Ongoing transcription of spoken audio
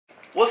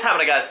What's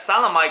happening, guys?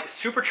 Silent Mike,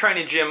 Super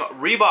Training Gym,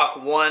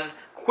 Reebok 1.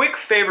 Quick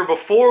favor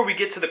before we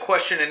get to the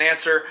question and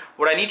answer.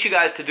 What I need you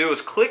guys to do is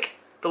click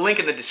the link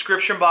in the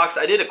description box.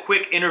 I did a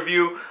quick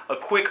interview, a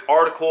quick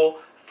article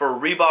for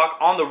Reebok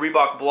on the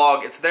Reebok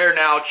blog. It's there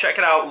now. Check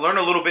it out. Learn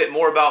a little bit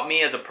more about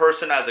me as a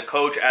person, as a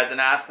coach, as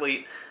an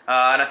athlete.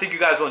 And I think you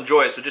guys will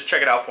enjoy it, so just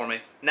check it out for me.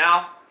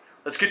 Now,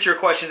 let's get to your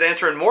questions.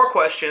 Answering more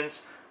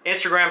questions.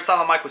 Instagram,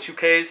 Silent Mike with 2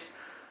 Ks.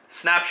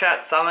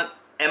 Snapchat, Silent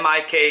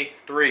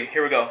MIK3.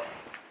 Here we go.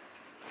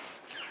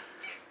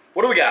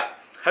 What do we got?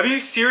 Have you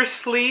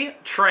seriously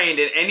trained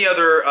in any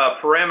other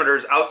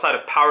parameters outside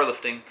of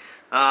powerlifting?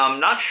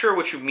 Not sure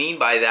what you mean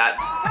by that.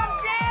 Come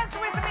dance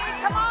with me,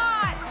 come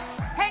on!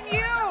 Can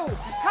you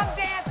come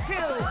dance to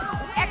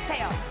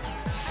exhale?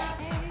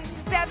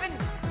 7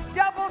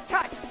 double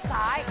touch,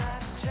 side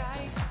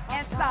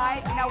and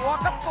side. Now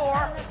walk up 4.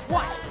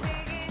 1,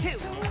 2,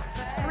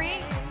 3,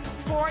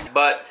 4.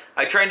 But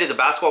I trained as a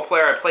basketball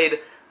player. I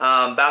played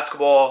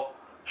basketball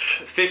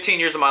 15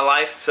 years of my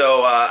life,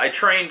 so I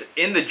trained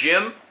in the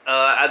gym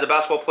as a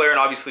basketball player and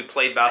obviously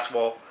played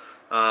basketball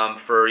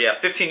for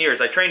 15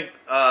 years. I trained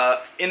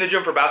in the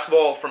gym for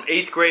basketball from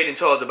 8th grade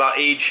until I was about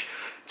age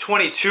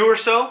 22 or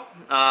so,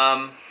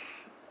 and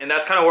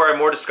that's kind of where I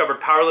more discovered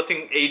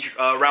powerlifting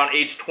around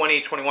age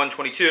 20, 21,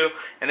 22,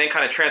 and then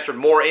kind of transferred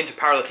more into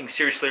powerlifting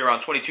seriously around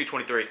 22,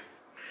 23.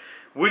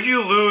 Would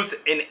you lose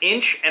 1.5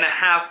 inches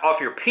off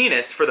your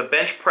penis for the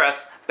bench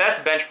press,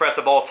 best bench press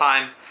of all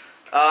time?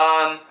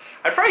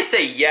 I'd probably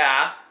say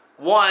yeah.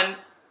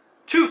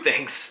 Two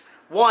things.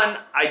 One,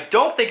 I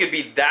don't think it'd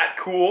be that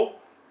cool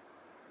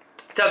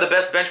to have the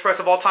best bench press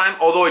of all time,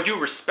 although I do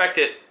respect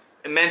it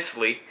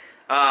immensely.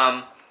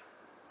 And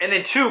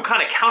then two,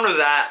 kind of counter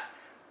that,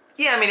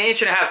 yeah, I mean, 1.5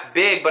 inches is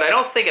big, but I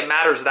don't think it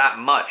matters that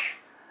much.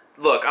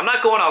 Look, I'm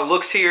not going on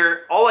looks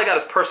here. All I got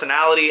is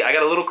personality. I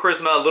got a little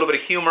charisma, a little bit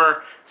of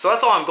humor. So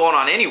that's all I'm going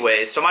on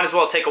anyway, so might as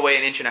well take away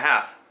 1.5 inches.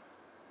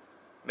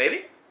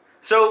 Maybe?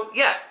 So,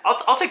 yeah,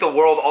 I'll take the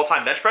world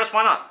all-time bench press.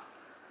 Why not?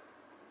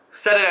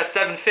 Set it at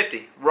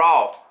 750,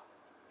 raw,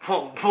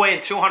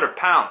 weighing 200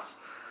 pounds.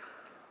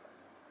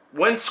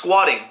 When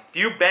squatting, do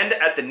you bend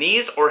at the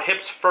knees or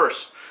hips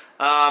first?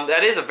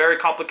 That is a very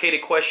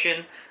complicated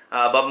question,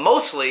 but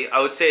mostly I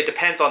would say it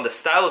depends on the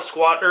style of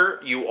squatter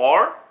you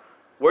are,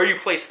 where you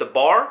place the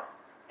bar,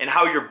 and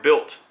how you're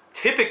built.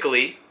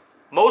 Typically,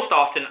 most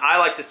often, I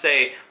like to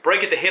say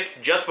break at the hips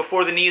just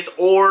before the knees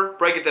or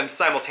break at them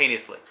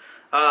simultaneously.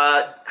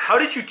 How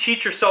did you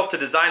teach yourself to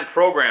design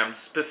programs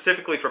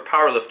specifically for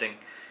powerlifting?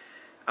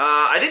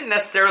 I didn't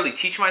necessarily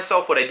teach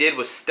myself. What I did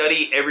was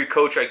study every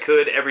coach I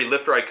could, every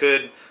lifter I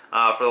could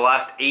for the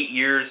last 8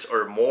 years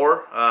or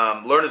more.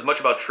 Learn as much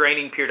about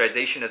training,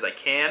 periodization as I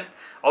can.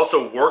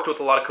 Also worked with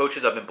a lot of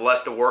coaches. I've been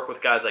blessed to work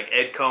with guys like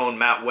Ed Cohn,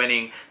 Matt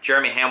Wenning,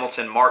 Jeremy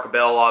Hamilton, Mark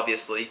Bell,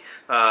 obviously.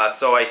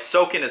 So I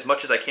soak in as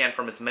much as I can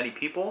from as many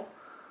people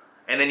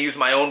and then use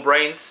my own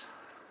brains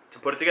to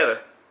put it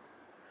together.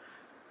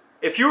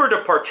 If you were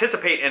to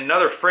participate in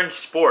another fringe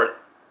sport,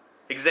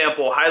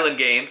 example, Highland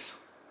Games,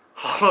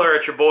 holler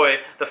at your boy,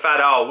 the Fat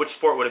Owl, which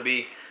sport would it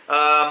be?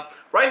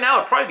 Right now,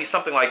 it'd probably be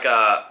something like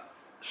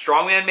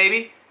strongman,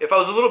 maybe. If I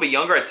was a little bit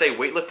younger, I'd say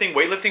weightlifting.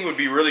 Weightlifting would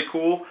be really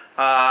cool.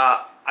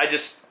 I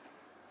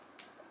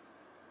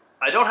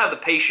don't have the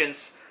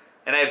patience,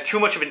 and I have too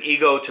much of an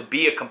ego to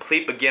be a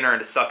complete beginner and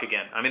to suck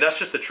again. I mean, that's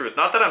just the truth.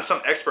 Not that I'm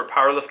some expert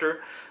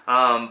powerlifter,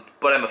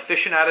 but I'm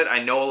efficient at it. I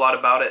know a lot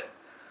about it.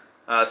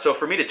 So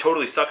for me to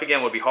totally suck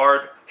again would be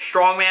hard.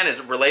 Strongman is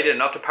related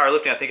enough to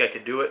powerlifting, I think I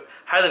could do it.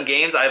 Highland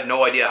Games, I have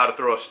no idea how to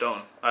throw a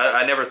stone.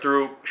 I never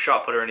threw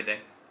shot put or anything.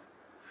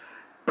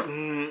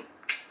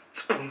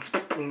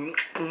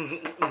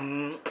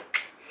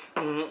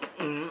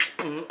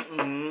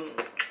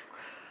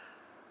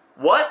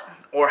 What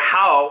or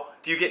how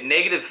do you get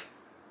negatives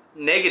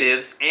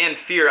and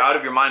fear out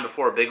of your mind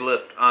before a big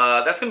lift?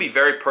 That's going to be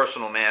very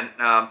personal, man.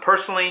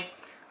 Personally,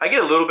 I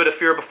get a little bit of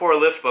fear before a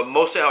lift, but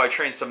mostly how I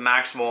train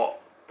submaximal,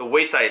 the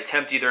weights I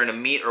attempt either in a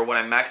meet or when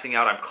I'm maxing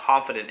out, I'm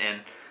confident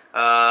in.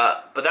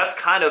 But that's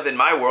kind of, in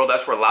my world,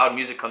 that's where loud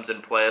music comes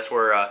into play. That's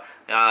where,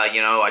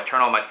 you know, I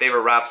turn on my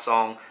favorite rap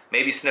song,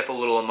 maybe sniff a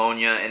little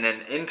ammonia, and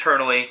then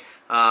internally,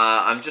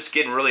 I'm just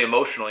getting really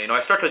emotional. You know,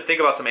 I start to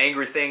think about some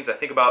angry things. I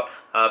think about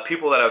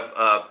people that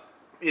have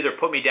either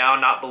put me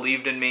down, not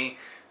believed in me,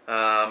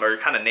 or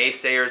kind of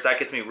naysayers. That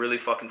gets me really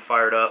fucking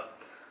fired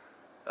up.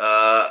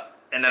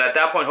 And then at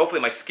that point, hopefully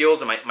my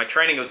skills and my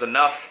training is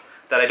enough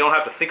that I don't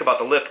have to think about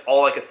the lift.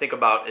 All I can think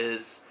about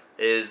is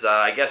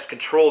I guess,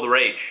 controlled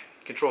rage.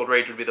 Controlled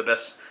rage would be the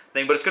best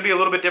thing, but it's going to be a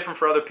little bit different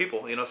for other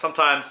people. You know,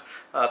 sometimes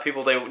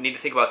people, they need to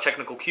think about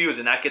technical cues,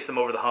 and that gets them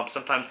over the hump.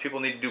 Sometimes people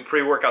need to do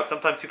pre-workout.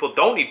 Sometimes people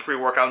don't need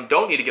pre-workout and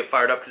don't need to get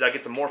fired up because that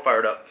gets them more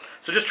fired up.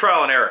 So just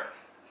trial and error.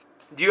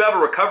 Do you have a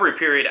recovery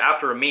period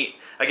after a meet?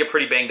 I get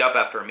pretty banged up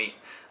after a meet.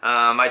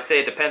 I'd say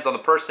it depends on the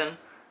person.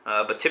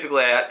 But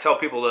typically I tell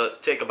people to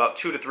take about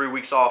 2 to 3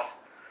 weeks off,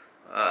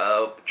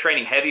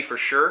 training heavy for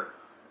sure,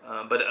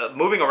 But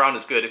moving around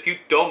is good. If you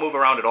don't move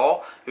around at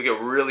all, you'll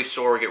get really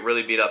sore, get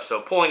really beat up. So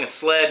pulling a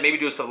sled, maybe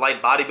doing some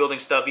light bodybuilding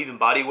stuff, even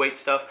body weight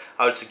stuff,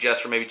 I would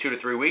suggest for maybe 2 to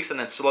 3 weeks, and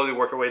then slowly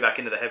work your way back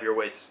into the heavier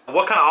weights.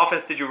 What kind of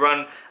offense did you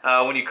run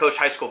when you coached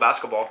high school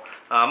basketball?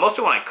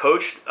 Mostly when I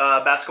coached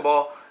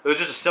basketball, it was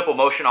just a simple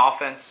motion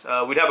offense.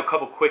 We'd have a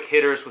couple quick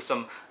hitters with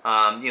some,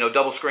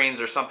 double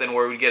screens or something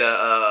where we'd get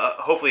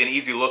hopefully an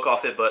easy look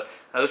off it. But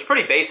it was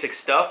pretty basic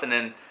stuff. And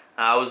then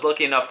I was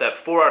lucky enough that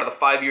 4 out of the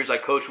 5 years I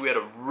coached, we had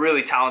a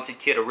really talented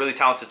kid, a really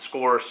talented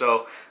scorer.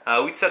 So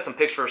we'd set some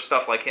picks for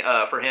stuff like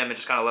for him and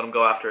just kind of let him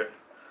go after it.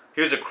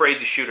 He was a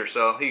crazy shooter,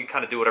 so he could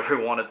kind of do whatever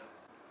he wanted.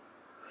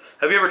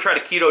 Have you ever tried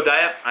a keto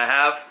diet? I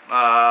have.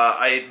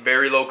 I ate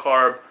very low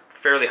carb,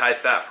 fairly high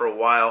fat for a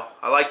while.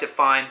 I liked it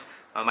fine.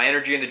 My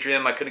energy in the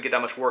gym, I couldn't get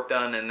that much work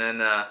done, and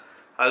then I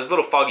was a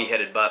little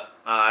foggy-headed, but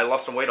I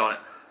lost some weight on it.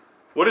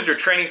 What is your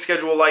training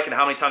schedule like, and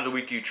how many times a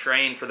week do you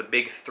train for the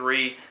big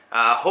 3?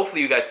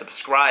 Hopefully you guys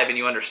subscribe and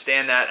you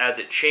understand that as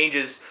it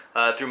changes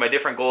through my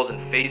different goals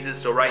and phases.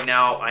 So right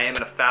now, I am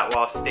in a fat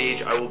loss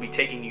stage. I will be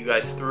taking you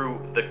guys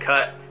through the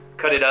cut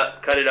it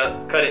up, cut it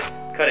up, cut it,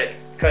 cut it,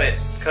 cut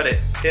it, cut it,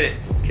 hit it,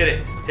 hit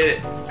it, hit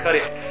it, cut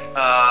it.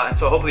 And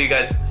so hopefully you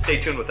guys stay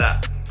tuned with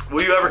that.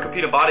 Will you ever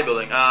compete in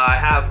bodybuilding? I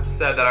have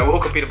said that I will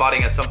compete in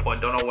bodybuilding at some point.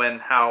 Don't know when,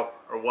 how,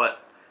 or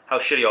what, how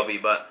shitty I'll be,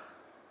 but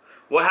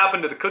what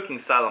happened to the cooking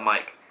Silent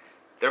Mike?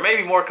 There may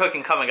be more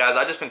cooking coming, guys.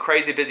 I've just been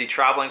crazy busy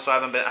traveling, so I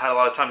haven't had a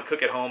lot of time to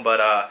cook at home, but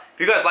if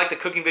you guys like the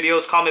cooking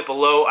videos, comment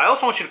below. I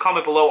also want you to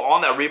comment below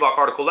on that Reebok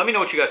article. Let me know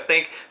what you guys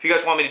think. If you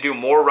guys want me to do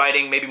more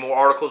writing, maybe more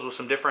articles with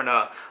some different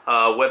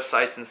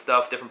websites and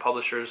stuff, different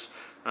publishers,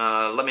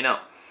 let me know.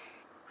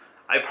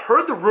 I've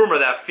heard the rumor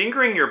that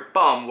fingering your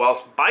bum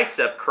whilst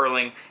bicep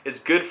curling is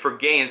good for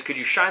gains. Could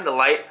you shine the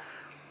light?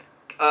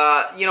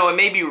 It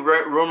may be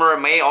rumor. It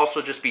may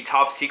also just be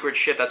top secret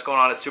shit that's going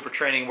on at Super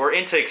Training. We're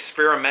into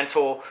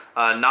experimental,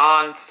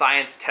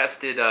 non-science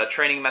tested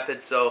training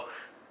methods, so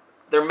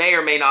there may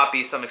or may not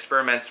be some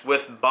experiments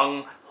with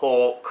bung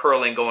hole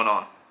curling going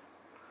on.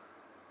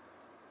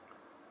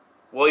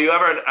 Will you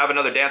ever have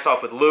another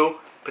dance-off with Lou?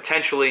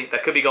 Potentially.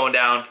 That could be going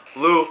down.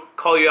 Lou,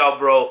 call you out,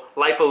 bro.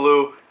 Life of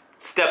Lou.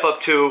 Step up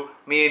 2,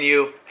 me and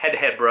you, head to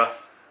head, bruh.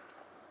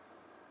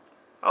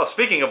 Oh,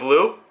 speaking of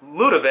Lou,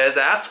 Ludovez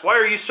asks, why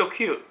are you so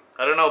cute?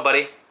 I don't know,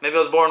 buddy. Maybe I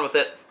was born with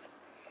it.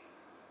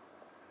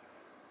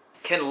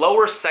 Can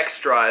lower sex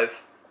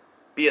drive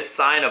be a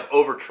sign of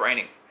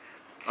overtraining?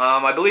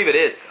 I believe it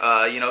is.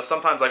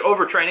 Sometimes like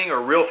overtraining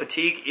or real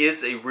fatigue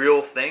is a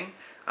real thing.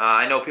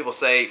 I know people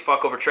say,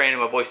 fuck overtraining,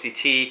 my boy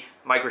CT,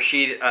 Mike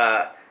Rashid,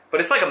 but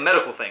it's like a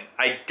medical thing.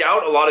 I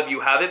doubt a lot of you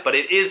have it, but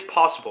it is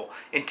possible.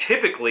 And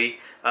typically,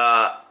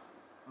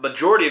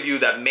 majority of you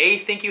that may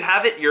think you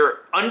have it, you're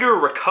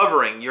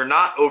under-recovering. You're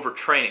not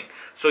overtraining.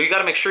 So you got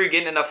to make sure you're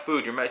getting enough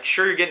food. You make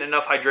sure you're getting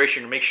enough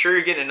hydration. Make sure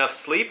you're getting enough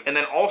sleep. And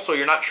then also,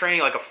 you're not training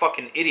like a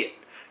fucking idiot.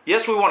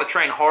 Yes, we want to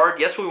train hard.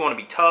 Yes, we want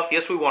to be tough.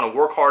 Yes, we want to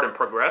work hard and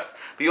progress.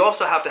 But you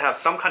also have to have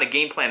some kind of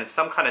game plan and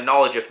some kind of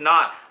knowledge. If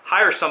not,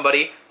 hire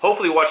somebody,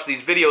 hopefully watch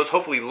these videos,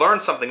 hopefully learn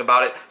something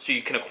about it so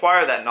you can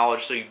acquire that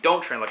knowledge so you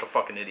don't train like a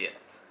fucking idiot.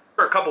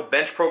 There are a couple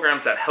bench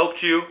programs that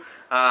helped you.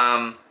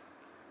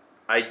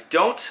 I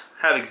don't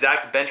have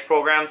exact bench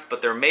programs,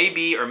 but there may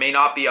be or may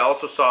not be. I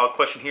also saw a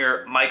question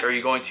here, Mike, are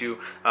you going to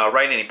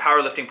write any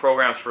powerlifting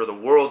programs for the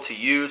world to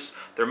use?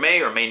 There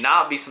may or may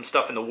not be some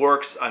stuff in the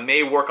works. I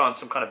may work on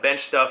some kind of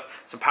bench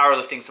stuff, some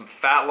powerlifting, some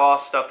fat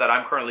loss stuff that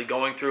I'm currently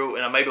going through,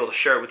 and I may be able to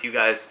share it with you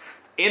guys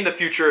in the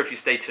future if you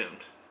stay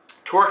tuned.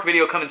 Twerk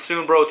video coming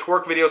soon, bro.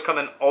 Twerk videos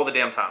coming all the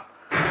damn time.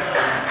 Like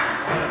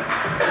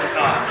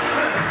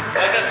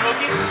that,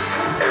 Smokey?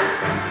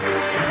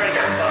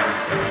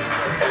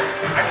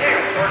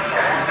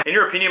 In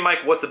your opinion, Mike,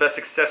 what's the best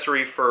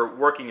accessory for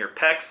working your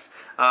pecs?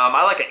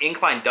 I like an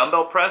incline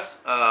dumbbell press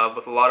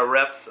with a lot of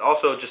reps.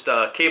 Also, just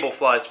cable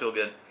flies feel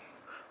good.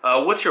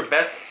 What's your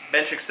best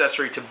bench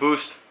accessory to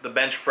boost the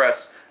bench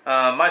press?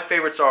 My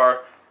favorites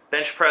are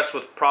bench press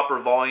with proper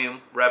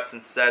volume, reps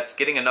and sets,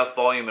 getting enough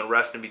volume and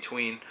rest in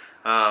between.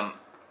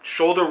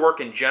 Shoulder work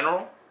in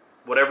general,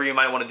 whatever you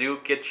might want to do,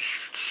 get your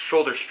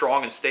shoulders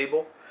strong and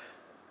stable.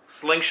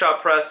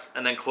 Slingshot press,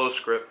 and then close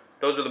grip.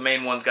 Those are the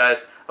main ones,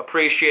 guys.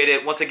 Appreciate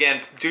it. Once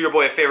again, do your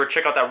boy a favor.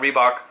 Check out that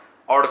Reebok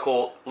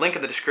article. Link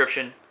in the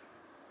description.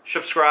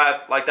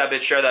 Subscribe, like that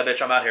bitch, share that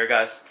bitch. I'm out here,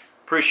 guys.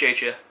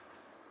 Appreciate you.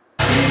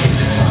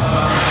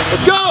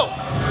 Let's go!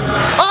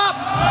 Up!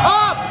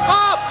 Up!